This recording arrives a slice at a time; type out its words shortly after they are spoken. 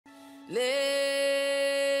Lift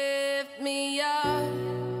me up,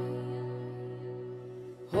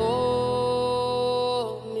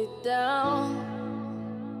 hold me down.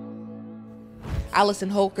 Allison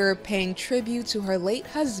Holker paying tribute to her late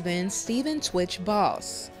husband, tWitch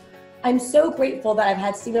boss. I'm so grateful that I've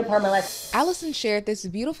had Steven a part of my life. Allison shared this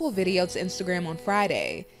beautiful video to Instagram on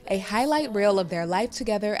Friday, a highlight reel of their life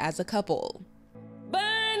together as a couple.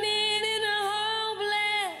 Burning in a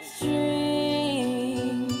hopeless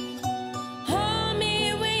dream. Hold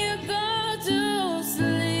me when you go to sleep.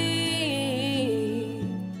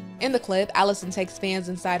 In the clip, Allison takes fans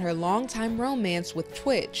inside her longtime romance with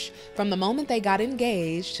tWitch, from the moment they got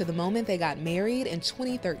engaged to the moment they got married in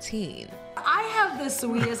 2013. I have the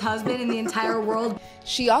sweetest husband in the entire world.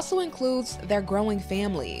 She also includes their growing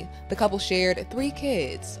family. The couple shared 3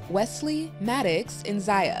 kids, Wesley, Maddox, and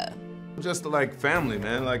Zaya. Just like family,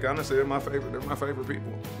 man. Like honestly, they're my favorite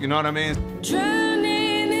people. You know what I mean?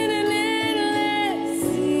 Drowning in an endless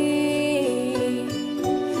sea.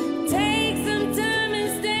 Take some time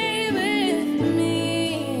and stay with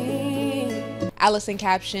me. Allison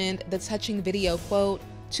captioned the touching video, quote,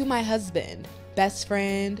 "To my husband, best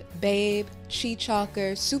friend, babe,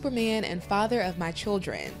 chi-chalker, Superman, and father of my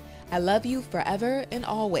children. I love you forever and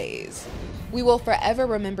always. We will forever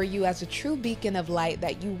remember you as a true beacon of light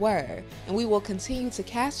that you were, and we will continue to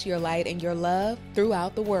cast your light and your love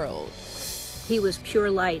throughout the world." He was pure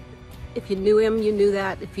light. If you knew him, you knew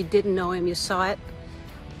that. If you didn't know him, you saw it.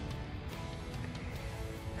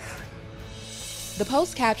 The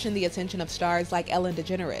post captioned the attention of stars like Ellen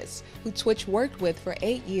DeGeneres, who tWitch worked with for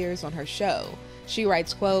 8 years on her show. She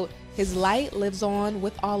writes, quote, "His light lives on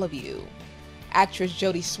with all of you." Actress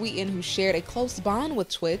Jodie Sweetin, who shared a close bond with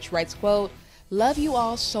tWitch, writes, quote, "Love you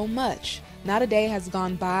all so much. Not a day has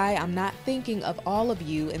gone by I'm not thinking of all of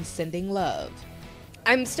you and sending love."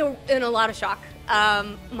 I'm still in a lot of shock.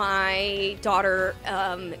 My daughter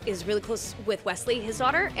is really close with Wesley, his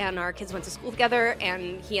daughter, and our kids went to school together,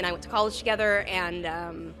 and he and I went to college together,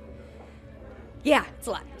 and yeah, it's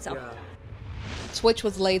a lot, so. Yeah. tWitch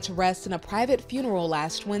was laid to rest in a private funeral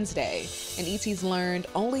last Wednesday, and ET's learned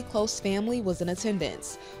only close family was in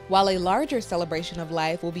attendance, while a larger celebration of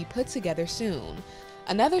life will be put together soon.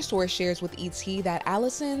 Another source shares with ET that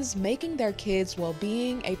Allison's making their kids'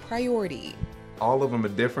 well-being a priority. All of them are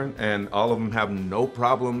different, and all of them have no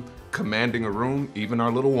problem commanding a room, even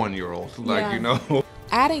our little 1-year-old. Like, Yeah. you know?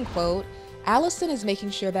 Adding, quote, "Allison is making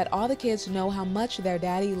sure that all the kids know how much their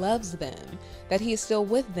daddy loves them, that he is still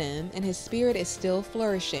with them and his spirit is still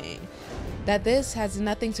flourishing, that this has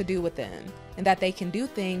nothing to do with them, and that they can do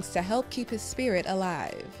things to help keep his spirit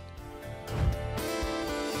alive."